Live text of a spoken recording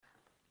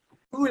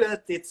où, là?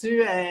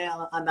 T'es-tu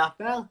en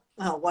affaires?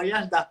 En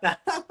voyage d'affaires?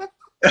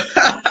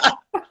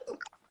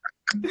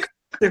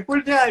 T'es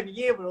full bien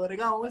habillé, bro.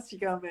 Regarde, moi, c'est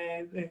comme...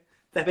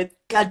 ça fait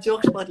 4 jours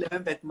que je porte les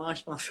mêmes vêtements,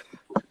 je pense.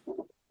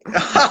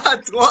 Ah,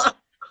 toi,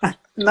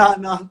 Non,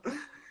 non.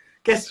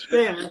 Qu'est-ce que tu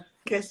fais, hein?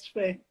 Qu'est-ce que tu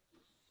fais?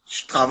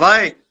 je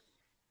travaille.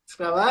 Tu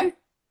travailles?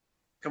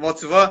 Comment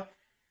tu vas?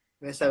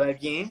 Mais ça va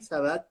bien,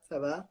 ça va, ça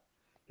va.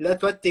 Là,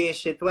 toi, t'es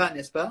chez toi,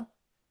 n'est-ce pas?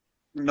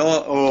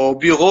 Non, au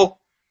bureau.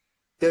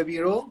 T'es au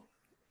bureau?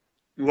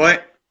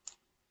 Ouais,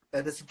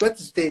 C'est toi,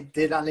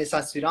 t'es dans les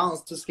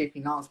assurances, tout ce qui est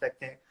finance. Fait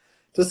que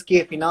tout ce qui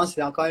est finance,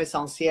 c'est encore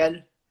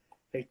essentiel.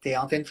 Fait que t'es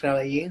en train de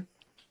travailler.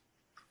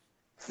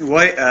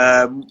 ouais.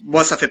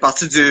 Moi, ça fait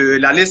partie de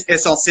la liste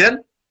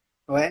essentielle.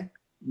 Ouais,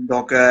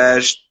 Donc,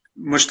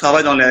 moi, je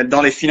travaille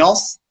dans les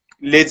finances,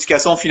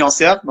 l'éducation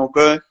financière. Donc,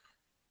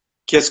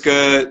 tout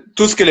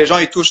ce que les gens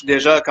y touchent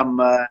déjà,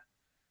 comme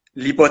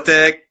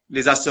l'hypothèque,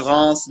 les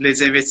assurances,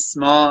 les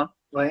investissements,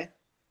 ouais,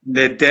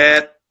 les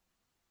dettes,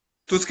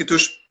 tout ce qui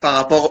touche par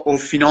rapport aux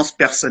finances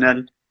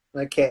personnelles.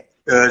 ok.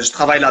 Je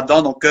travaille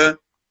là-dedans. Donc,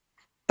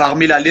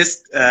 parmi la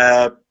liste,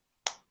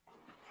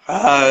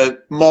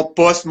 mon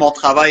poste, mon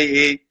travail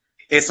est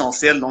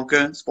essentiel. Donc,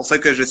 c'est pour ça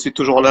que je suis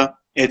toujours là.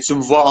 Et tu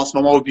me vois en ce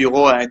moment au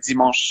bureau un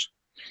dimanche.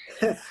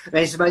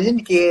 Mais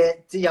j'imagine qu'il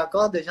y a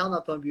encore des gens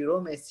dans ton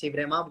bureau, mais c'est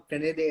vraiment, vous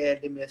prenez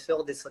des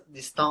mesures de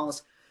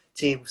distance.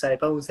 Tu sais, vous savez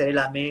pas où vous allez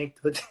la main,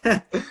 tout.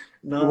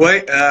 Non,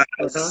 Oui, d'accord?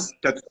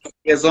 tu as tout à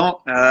fait raison.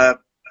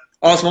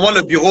 En ce moment,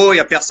 le bureau, il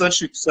n'y a personne, je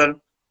suis tout seul.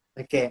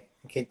 Ok,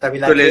 ok. T'as vu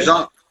Que la les clé?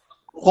 gens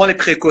prennent les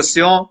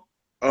précautions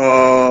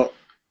euh,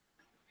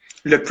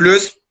 le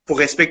plus pour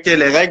respecter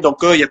les règles. Donc,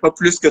 il n'y a pas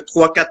plus que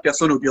trois, quatre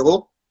personnes au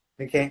bureau.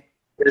 Ok.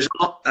 Les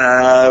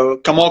gens,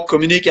 comment on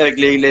communique avec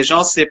les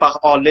gens, c'est par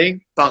en ligne,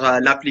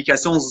 par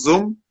l'application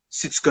Zoom,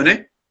 si tu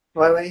connais.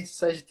 Ouais, ouais,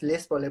 ça,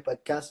 j'utilise pour les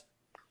podcasts.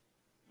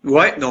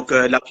 Ouais, donc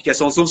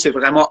l'application Zoom, c'est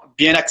vraiment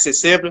bien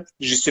accessible.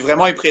 Je suis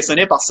vraiment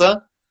impressionné par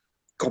ça,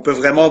 qu'on peut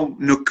vraiment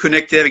nous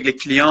connecter avec les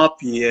clients,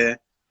 puis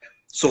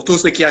surtout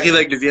ce qui arrive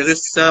avec le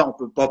virus, ça,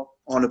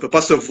 on ne peut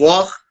pas se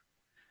voir.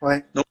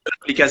 Ouais. Donc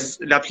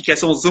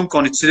l'application Zoom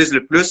qu'on utilise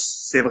le plus,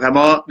 c'est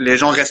vraiment les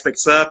gens respectent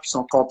ça, puis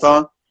sont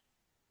contents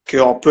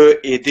qu'on peut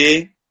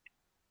aider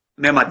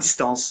même à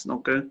distance.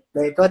 Donc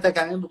Ben, toi, tu as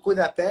quand même beaucoup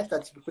d'appels, tu as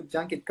beaucoup de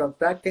gens qui te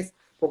contactent.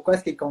 Pourquoi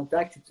est-ce qu'ils te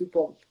contactent? C'est-tu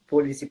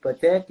pour les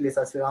hypothèques, les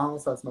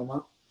assurances en ce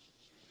moment?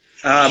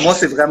 moi,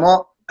 c'est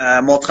vraiment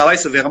mon travail,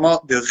 c'est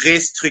vraiment de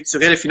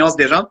restructurer les finances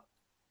des gens.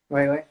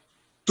 Oui, oui.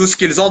 Tout ce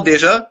qu'ils ont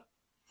déjà,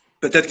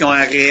 peut-être qu'ils ont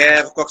un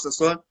REER ou quoi que ce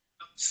soit.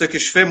 Ce que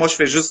je fais, moi, je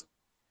fais juste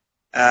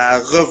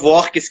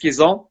revoir qu'est-ce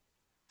qu'ils ont,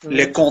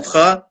 les Mhm.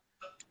 contrats,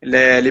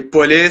 les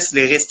polices,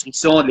 les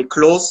restrictions, les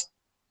clauses.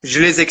 Je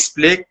les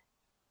explique.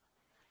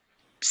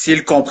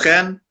 S'ils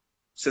comprennent,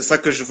 c'est ça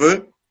que je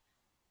veux.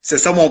 C'est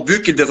ça mon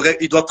but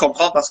ils doivent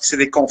comprendre parce que c'est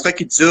des contrats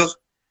qui durent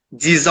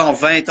 10 ans,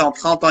 20 ans,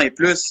 30 ans et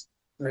plus.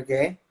 OK.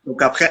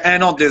 Donc après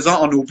un an, 2 ans,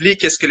 on oublie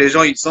qu'est-ce que les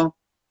gens ils sont.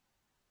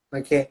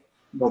 OK.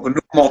 Donc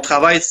nous, mon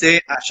travail,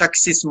 c'est à chaque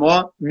 6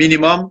 mois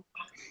minimum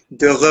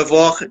de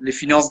revoir les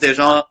finances des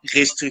gens,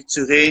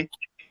 restructurer,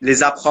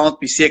 les apprendre,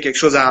 puis s'il y a quelque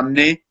chose à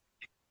amener,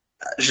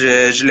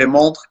 je les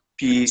montre,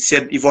 puis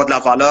s'ils voient de la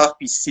valeur,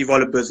 puis s'ils voient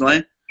le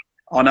besoin,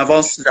 on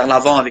avance vers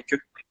l'avant avec eux.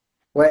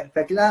 Ouais.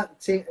 Fait que là,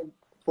 tu sais,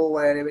 pour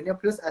revenir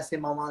plus à ces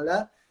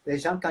moments-là, les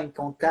gens, quand ils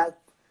contactent,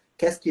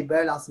 qu'est-ce qu'ils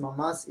veulent en ce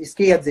moment? Est-ce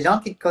qu'il y a des gens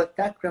qui te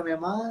contactent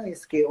premièrement?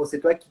 Est-ce que c'est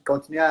toi qui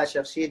continues à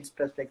chercher du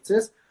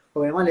prospectus? Ou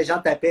vraiment les gens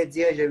t'appellent,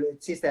 disent,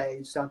 tu sais,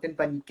 je suis en train de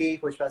paniquer, il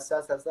faut que je fasse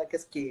ça, ça, ça.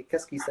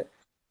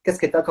 Qu'est-ce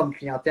que tu as comme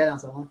clientèle en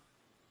ce moment?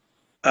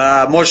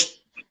 Moi,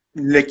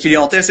 le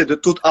clientèle, c'est de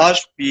tout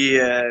âge, puis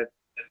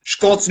je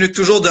continue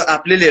toujours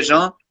d'appeler les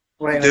gens,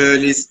 Ouais,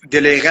 ouais. de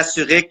les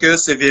rassurer que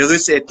ce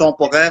virus est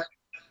temporaire,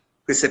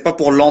 que c'est pas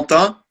pour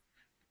longtemps.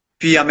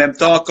 Puis en même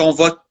temps, quand on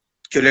voit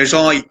que les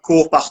gens ils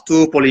courent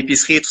partout pour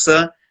l'épicerie et tout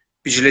ça,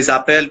 puis je les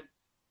appelle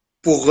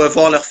pour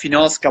revoir leurs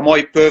finances, comment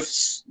ils peuvent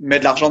mettre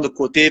de l'argent de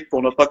côté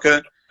pour ne pas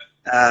que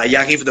il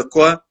arrive de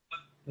quoi,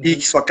 puis Mhm.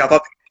 qu'ils soient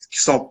capables,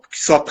 qu'ils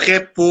soient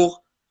prêts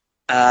pour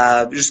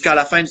jusqu'à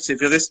la fin de ce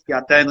virus puis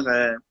atteindre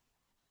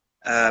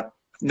euh,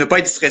 ne pas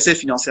être stressé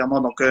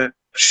financièrement. Donc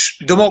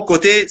de mon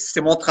côté,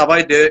 c'est mon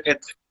travail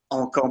d'être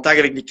en contact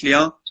avec les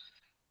clients.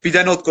 Puis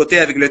d'un autre côté,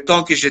 avec le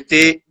temps que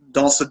j'étais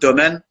dans ce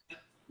domaine,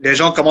 les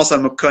gens commencent à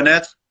me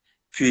connaître.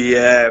 Puis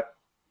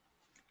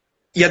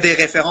il y a des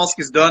références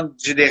qui se donnent.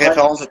 J'ai des Ouais.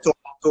 références de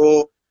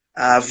Toronto,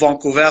 à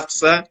Vancouver, tout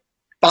ça,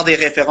 par des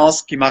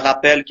références qui me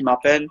rappellent, qui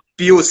m'appellent.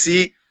 Puis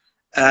aussi,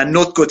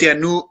 notre côté à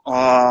nous,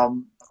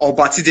 on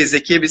bâtit des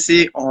équipes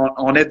ici,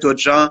 on aide d'autres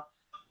gens.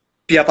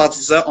 Puis à partir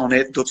de ça, on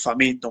aide d'autres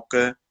familles. Donc,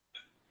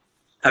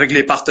 avec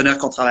les partenaires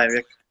qu'on travaille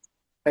avec.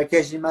 Fait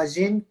que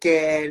j'imagine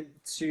que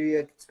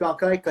tu peux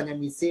encore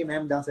économiser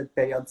même dans cette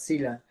période-ci,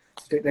 là.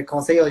 Je te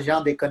conseille aux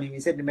gens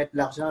d'économiser, de mettre de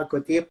l'argent à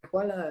côté.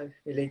 Voilà,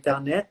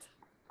 l'Internet.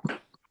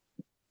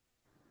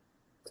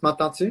 Tu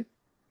m'entends-tu?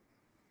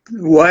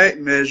 Ouais,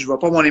 mais je vois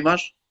pas mon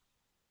image.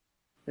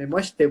 Mais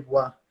moi, je te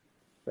vois.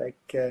 Fait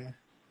que,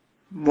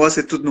 Moi,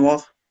 c'est tout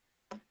noir.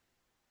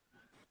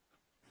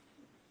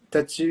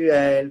 T'as-tu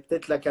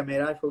peut-être la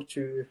caméra, il faut que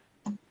tu.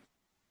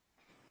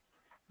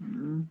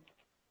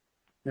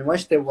 Mais moi,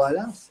 je te vois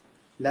là.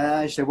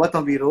 Là, je te vois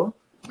ton bureau.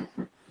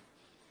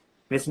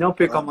 Mais sinon, on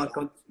peut commencer.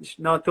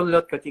 Non, tourne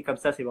l'autre côté, comme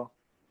ça, c'est bon.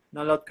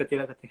 Non, l'autre côté,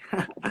 l'autre côté.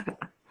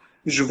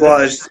 Je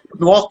vois, c'est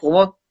noir pour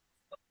moi.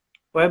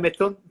 Ouais, mais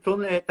tourne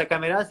ta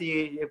caméra,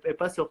 elle n'est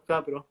pas sur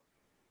toi, bro.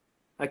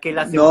 Ok,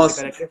 là, c'est bon, Non,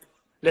 c'est correct.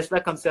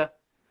 Laisse-la comme ça.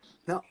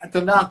 Non,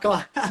 tourne-la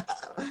encore.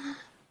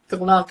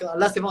 Tourne-la encore.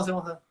 Là, c'est bon, c'est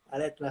bon. Ça.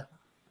 Arrête, là.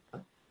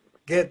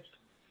 Good.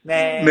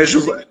 mais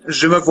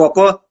je me vois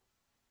pas.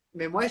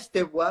 Mais moi, je te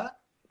vois.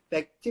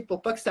 Fait que, tu sais,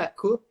 pour pas que ça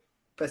coupe,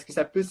 parce que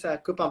ça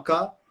coupe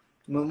encore.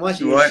 Mais moi,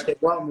 Ouais. je te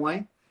vois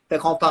moins. Fait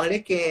qu'on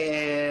parlait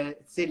que, tu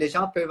sais, les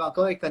gens peuvent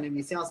encore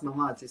économiser en ce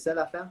moment. C'est ça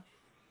l'affaire?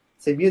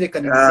 C'est mieux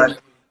d'économiser.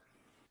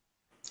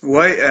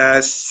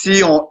 Ouais,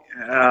 si on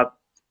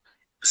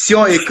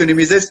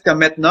économisait jusqu'à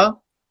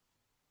maintenant,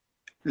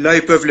 là,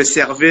 ils peuvent le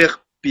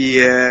servir puis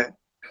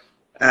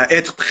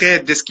être prêts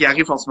de ce qui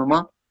arrive en ce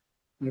moment.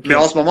 Ok. Mais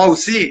en ce moment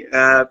aussi,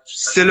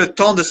 c'est le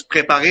temps de se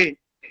préparer.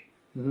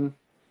 Mhm.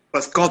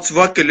 Parce que quand tu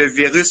vois que le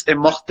virus est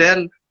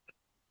mortel,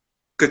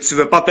 que tu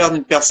veux pas perdre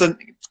une personne,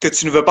 que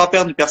tu ne veux pas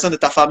perdre une personne de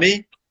ta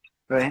famille,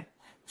 Ouais.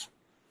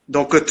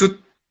 donc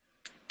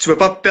tu veux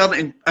pas perdre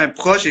un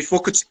proche, il faut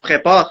que tu te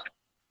prépares,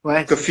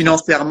 Ouais. que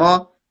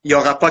financièrement, il y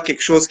aura pas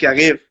quelque chose qui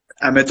arrive.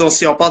 Admettons,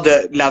 si on parle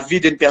de la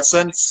vie d'une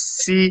personne,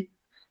 si,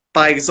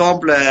 par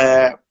exemple,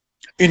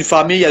 une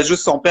famille, il y a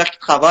juste son père qui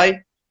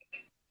travaille,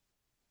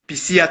 puis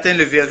s'il atteint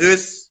le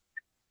virus,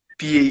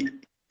 puis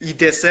il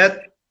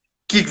décède,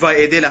 qui va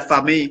aider la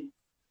famille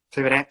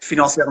C'est vrai.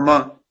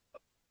 financièrement?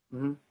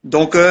 Mhm.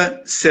 Donc,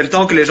 c'est le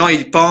temps que les gens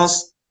ils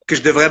pensent que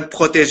je devrais me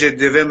protéger, je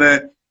devais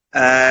me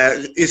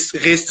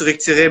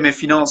restructurer mes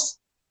finances.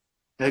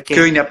 Ok.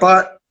 Qu'il n'y a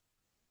pas...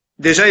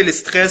 Déjà, il y a le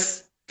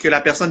stress que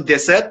la personne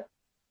décède,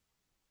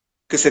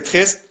 que c'est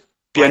triste,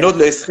 puis un Ouais. autre,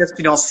 le stress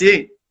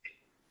financier.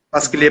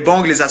 Parce que les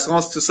banques, les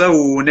assurances, tout ça,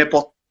 ou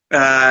n'importe...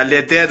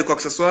 les dettes ou quoi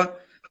que ce soit,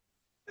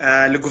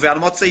 le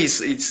gouvernement, tu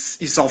sais,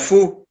 il s'en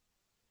fout.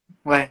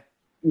 Ouais.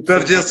 Ils C'est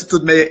peuvent dire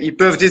vrai. ils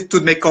peuvent dire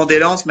toutes mes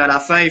condoléances, mais à la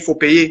fin, il faut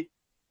payer.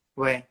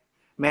 Ouais.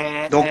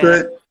 Mais, Donc,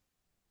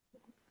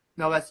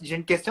 non, j'ai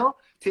une question.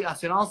 Tu sais,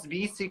 assurance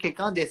vie, si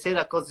quelqu'un décède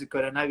à cause du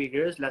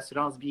coronavirus,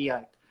 l'assurance vie,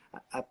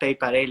 elle paye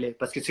pareil,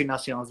 parce que c'est une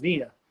assurance vie,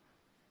 là.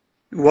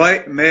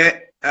 ouais,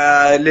 mais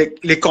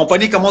les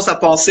compagnies commencent à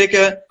penser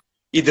que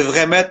ils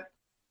devraient mettre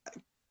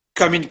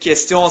comme une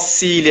question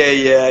s'il y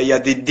a, il y a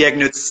des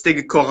diagnostics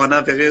de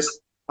coronavirus.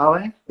 Ah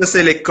ouais? Ça,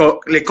 c'est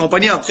les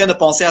compagnies en train de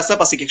penser à ça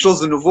parce que c'est quelque chose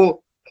de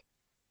nouveau.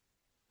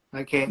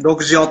 Ok.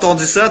 Donc, j'ai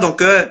entendu ça,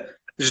 donc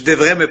je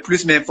devrais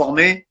plus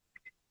m'informer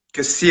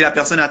que si la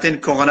personne atteint le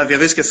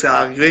coronavirus, que c'est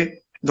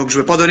arrivé. Donc, je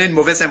ne veux pas donner une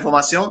mauvaise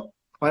information.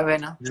 Ouais, ouais,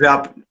 non. Je vais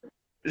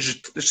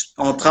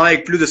on travaille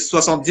avec plus de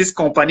 70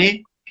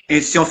 compagnies,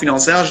 institutions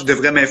financières. Je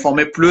devrais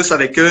m'informer plus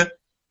avec eux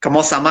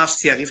comment ça marche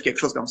s'il arrive quelque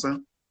chose comme ça.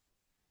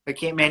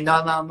 Ok, mais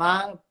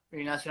normalement,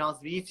 une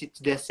assurance vie, si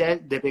tu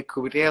décèdes, devait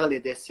couvrir les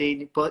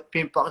décès, peu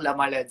importe la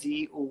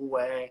maladie ou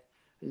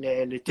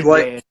le type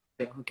Ouais,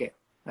 de. Ok,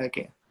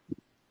 ok,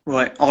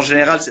 ouais. En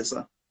général, c'est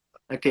ça.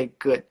 ok,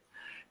 good.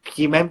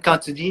 Puis même quand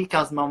tu dis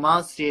qu'en ce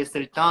moment, c'est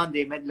le temps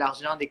de mettre de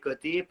l'argent de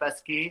côté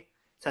parce que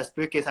ça se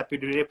peut que ça peut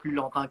durer plus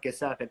longtemps que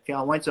ça. Fait que,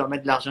 au moins, tu vas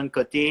mettre de l'argent de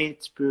côté,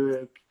 tu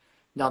peux,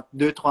 dans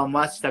 2, 3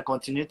 mois, si ça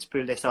continue, tu peux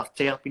les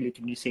sortir puis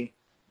l'utiliser.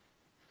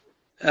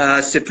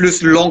 C'est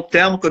plus long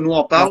terme que nous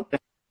on Donc, parle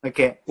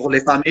ok, pour les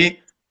familles.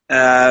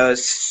 Euh,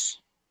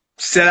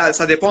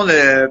 ça dépend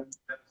de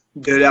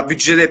leur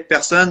budget des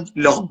personnes,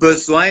 leurs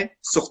besoins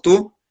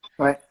surtout.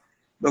 ouais,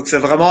 Donc c'est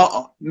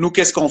vraiment, nous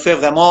qu'est-ce qu'on fait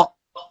vraiment?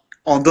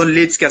 On donne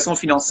l'éducation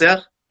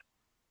financière.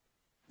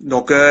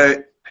 Donc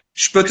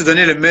je peux te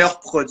donner le meilleur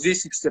produit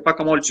si tu sais pas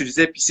comment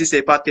l'utiliser, puis si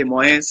c'est pas tes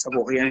moyens, ça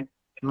vaut rien.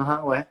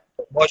 ouais,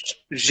 Moi,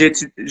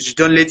 je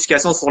donne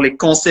l'éducation sur les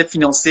concepts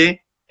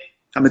financiers,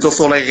 admettons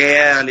sur les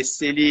REER, les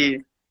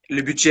CELI,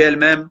 le budget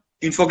elle-même.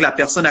 Une fois que la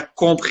personne a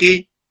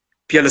compris,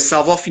 puis a le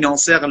savoir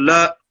financier,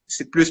 là,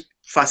 c'est plus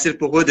facile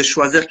pour eux de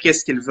choisir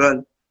qu'est-ce qu'ils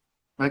veulent.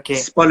 ok.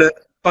 C'est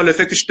pas le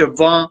fait que je te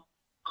vends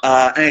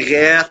un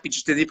REER, puis que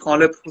je te dis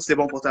prends-le, c'est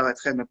bon pour ta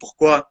retraite. Mais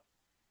pourquoi?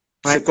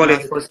 Ouais, C'est quoi les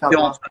non, il faut le réflexions?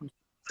 savoir.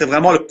 C'est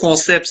vraiment le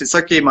concept. C'est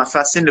ça qui me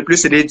fascine le plus,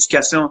 c'est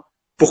l'éducation.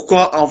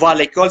 Pourquoi on va à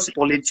l'école? C'est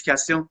pour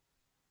l'éducation.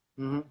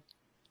 Mhm.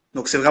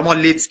 Donc, c'est vraiment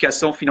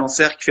l'éducation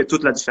financière qui fait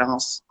toute la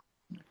différence.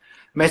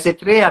 Mais c'est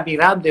très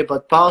admirable de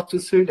votre part, tous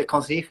ceux, les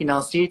conseillers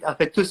financiers, en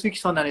fait, tous ceux qui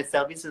sont dans les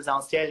services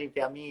essentiels,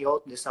 infirmiers et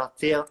autres, de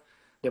sortir,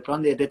 de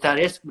prendre des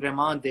tarifs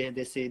vraiment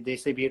de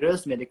ces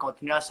virus, mais de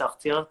continuer à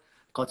sortir,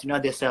 continuer à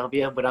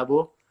desservir.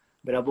 Bravo.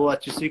 Bravo à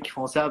tous ceux qui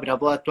font ça.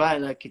 Bravo à toi,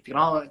 là, qui te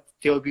rend,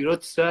 t'es au bureau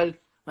tout seul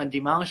un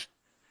dimanche.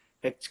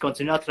 Fait que tu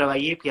continues à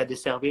travailler puis à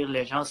desservir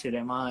les gens, c'est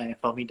vraiment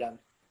formidable.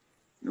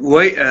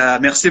 Oui,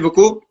 merci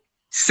beaucoup.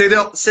 C'est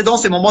dans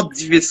ces moments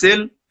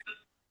difficiles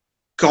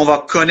qu'on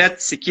va connaître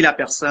c'est qui la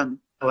personne.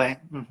 Ouais.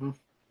 Mhm.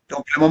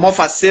 Donc, le moment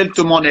facile,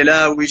 tout le monde est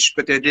là, oui, je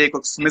peux t'aider, quoi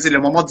que ce soit, mais c'est le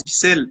moment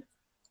difficile.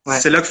 Ouais.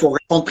 C'est là qu'il faut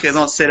répondre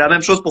présent. C'est la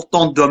même chose pour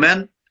ton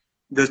domaine.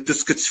 de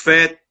ce que tu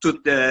fais,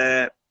 toutes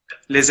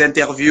les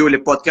interviews, les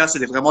podcasts,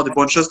 c'est vraiment de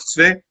bonnes choses que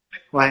tu fais.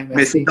 Ouais,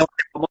 Mais c'est merci. dans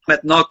le moment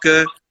maintenant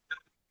que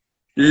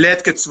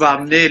l'aide que tu vas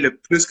amener, le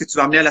plus que tu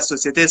vas amener à la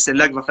société, c'est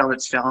là que va faire la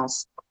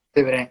différence.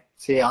 C'est vrai.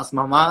 C'est en ce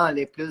moment,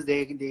 les plus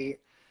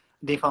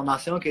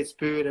d'informations que tu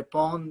peux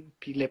répondre,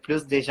 puis les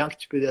plus des gens que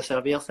tu peux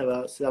desservir, ça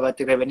va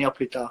te revenir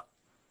plus tard.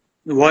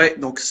 Ouais,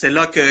 donc c'est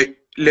là que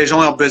les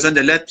gens ont besoin de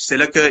l'aide, puis c'est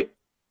là que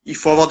il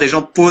faut avoir des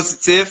gens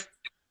positifs,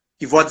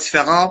 qui voient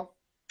différents,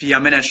 puis ils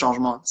amènent un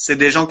changement. C'est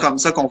des gens comme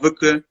ça qu'on veut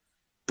que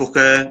pour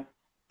que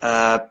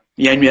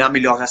il y ait une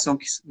amélioration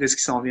de ce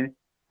qui s'en vient,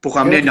 pour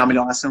amener Good. une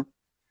amélioration.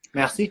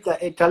 Merci.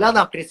 T'as l'air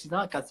d'un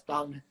président quand tu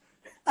parles.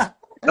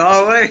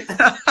 Ah ouais,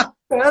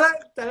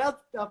 T'as l'air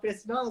d'un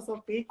président dans son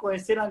pays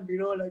coincé dans le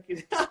bureau, là.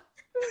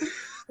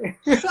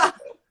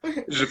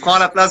 je prends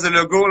la place de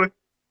Legault, là.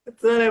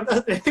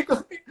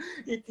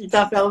 Il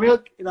t'a enfermé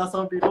dans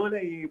son bureau,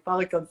 là, il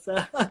parle comme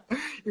ça.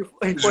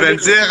 Je vais le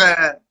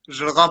dire,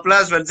 je le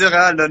remplace, je vais le dire,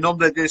 hein, le nombre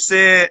de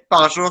décès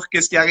par jour,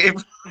 qu'est-ce qui arrive?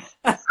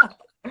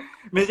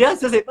 Mais déjà,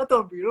 ça, c'est pas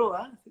ton bureau,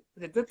 hein?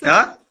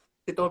 Hein?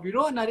 C'est ton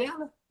bureau en arrière,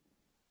 là?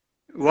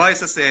 Ouais,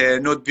 ça c'est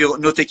notre bureau,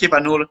 notre équipe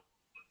à nous, là.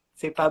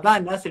 C'est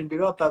Paban, hein? C'est le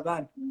bureau à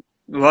Paban.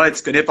 Ouais,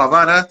 tu connais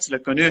Pavan, hein? Tu l'as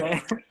connu.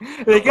 Ouais.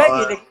 Le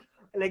gars, Ouais.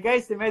 le gars,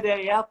 il se met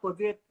derrière pour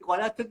dire,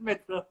 voilà tous mes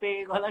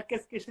trophées, voilà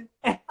qu'est-ce que j'ai.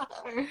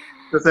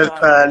 Ça,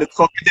 c'est le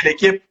trophée de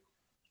l'équipe.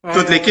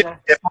 Toute l'équipe,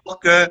 l'effort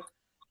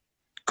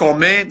qu'on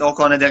met, donc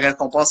on a des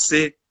récompenses,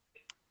 c'est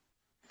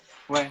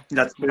Ouais.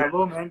 là-dessus.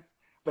 Bravo, man.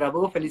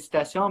 Bravo,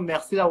 félicitations.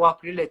 Merci d'avoir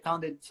pris le temps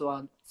d'être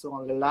sur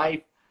le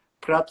live.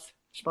 Props.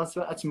 Je pense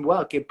que tu me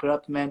vois? Ok,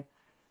 props, man.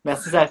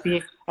 Merci,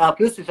 Zafi. En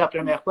plus, c'est la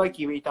première fois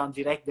qu'il est en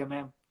direct de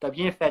même. T'as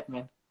bien fait,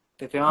 man.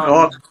 T'as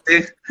vraiment Oh,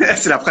 bien.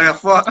 c'est la première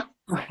fois.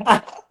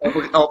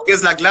 On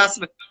brise la glace,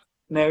 là.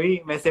 Mais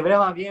oui, mais c'est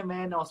vraiment bien,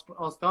 man.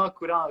 On se tient au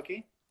courant, ok?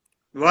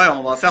 Ouais,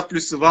 on va faire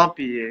plus souvent,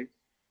 puis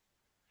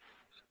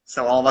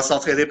on va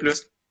s'entraider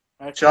plus.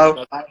 Ok, Ciao.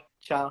 bye.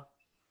 Ciao.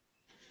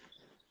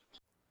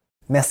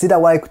 Merci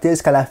d'avoir écouté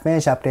jusqu'à la fin,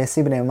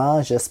 j'apprécie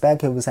vraiment. J'espère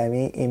que vous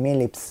avez aimé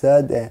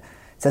l'épisode.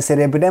 Ça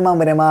serait vraiment,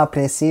 vraiment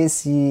apprécié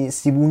si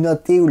vous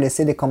notez ou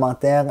laissez des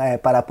commentaires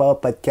par rapport au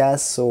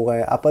podcast sur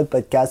Apple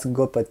Podcast,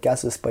 Google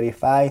Podcast ou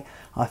Spotify.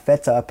 En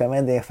fait, ça va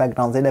permettre de faire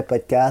grandir le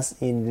podcast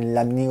et de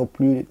l'amener au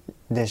plus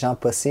de gens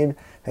possible.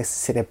 Fait que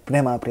ça serait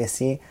vraiment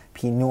apprécié.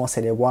 Puis nous, on se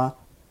revoit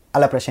à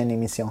la prochaine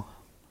émission.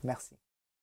 Merci.